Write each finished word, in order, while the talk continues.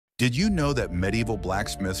Did you know that medieval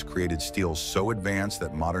blacksmiths created steel so advanced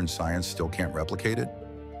that modern science still can't replicate it?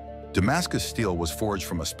 Damascus steel was forged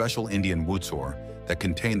from a special Indian wood ore that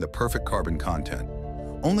contained the perfect carbon content.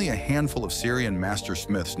 Only a handful of Syrian master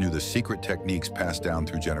smiths knew the secret techniques passed down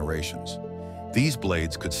through generations. These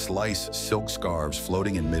blades could slice silk scarves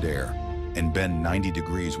floating in midair and bend 90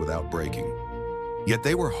 degrees without breaking. Yet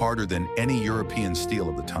they were harder than any European steel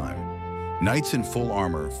of the time. Knights in full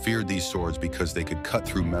armor feared these swords because they could cut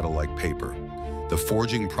through metal like paper. The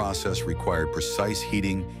forging process required precise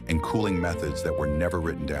heating and cooling methods that were never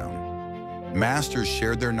written down. Masters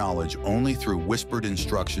shared their knowledge only through whispered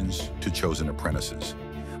instructions to chosen apprentices.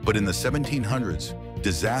 But in the 1700s,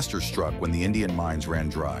 disaster struck when the Indian mines ran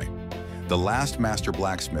dry. The last master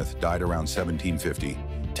blacksmith died around 1750,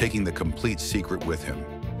 taking the complete secret with him.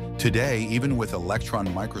 Today, even with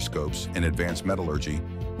electron microscopes and advanced metallurgy,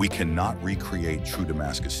 we cannot recreate true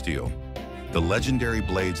Damascus steel. The legendary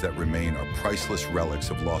blades that remain are priceless relics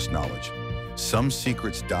of lost knowledge. Some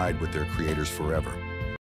secrets died with their creators forever.